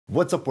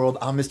What's up world,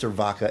 I'm Mr.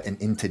 Vaca,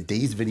 and in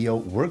today's video,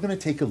 we're gonna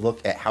take a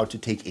look at how to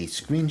take a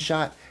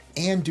screenshot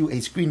and do a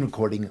screen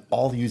recording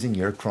all using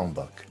your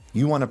Chromebook.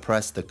 You wanna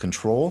press the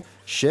Control,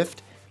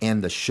 Shift,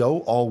 and the Show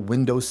All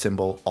Window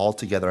symbol all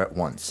together at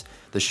once.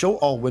 The Show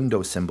All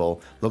Window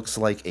symbol looks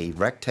like a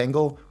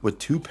rectangle with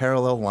two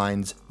parallel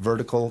lines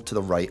vertical to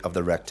the right of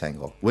the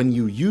rectangle. When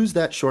you use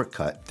that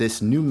shortcut, this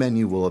new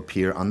menu will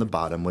appear on the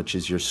bottom, which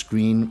is your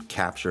screen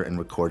capture and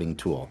recording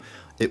tool.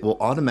 It will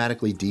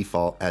automatically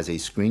default as a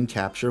screen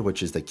capture,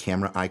 which is the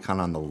camera icon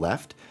on the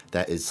left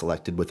that is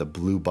selected with a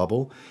blue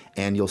bubble.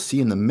 And you'll see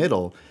in the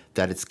middle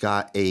that it's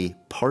got a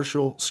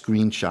partial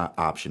screenshot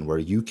option where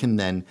you can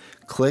then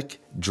click,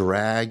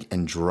 drag,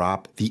 and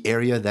drop the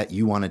area that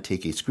you want to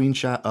take a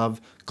screenshot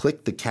of,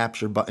 click the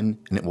capture button,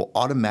 and it will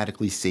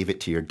automatically save it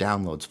to your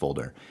downloads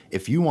folder.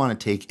 If you want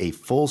to take a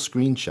full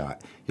screenshot,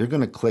 you're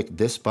going to click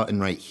this button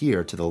right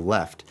here to the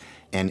left,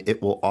 and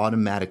it will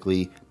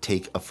automatically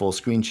take a full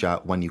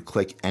screenshot when you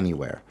click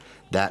anywhere.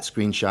 That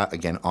screenshot,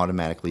 again,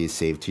 automatically is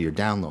saved to your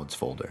downloads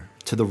folder.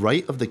 To the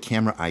right of the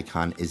camera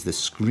icon is the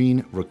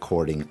screen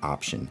recording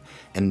option,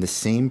 and the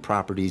same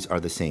properties are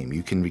the same.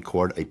 You can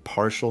record a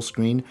partial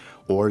screen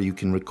or you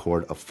can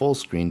record a full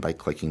screen by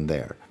clicking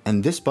there.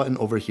 And this button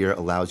over here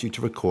allows you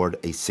to record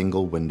a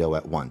single window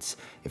at once.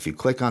 If you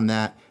click on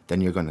that,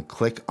 then you're going to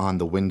click on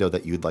the window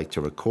that you'd like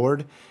to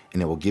record,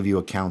 and it will give you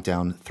a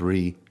countdown,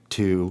 3,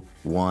 2,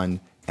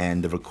 1,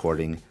 and the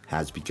recording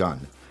has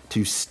begun.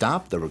 To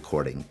stop the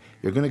recording,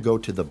 you're going to go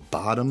to the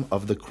bottom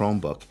of the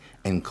Chromebook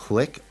and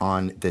click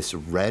on this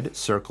red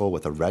circle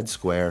with a red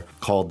square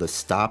called the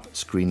Stop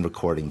Screen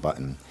Recording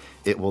button.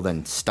 It will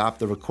then stop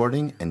the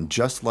recording, and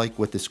just like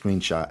with the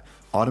screenshot,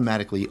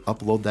 automatically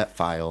upload that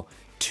file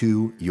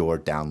to your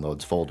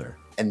downloads folder.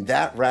 And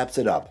that wraps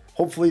it up.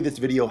 Hopefully this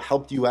video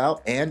helped you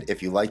out, and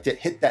if you liked it,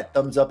 hit that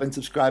thumbs up and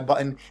subscribe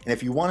button. And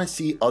if you want to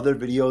see other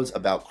videos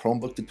about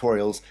Chromebook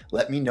tutorials,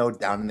 let me know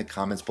down in the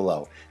comments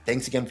below.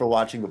 Thanks again for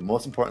watching, but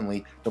most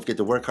importantly, don't forget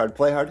to work hard,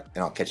 play hard,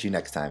 and I'll catch you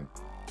next time.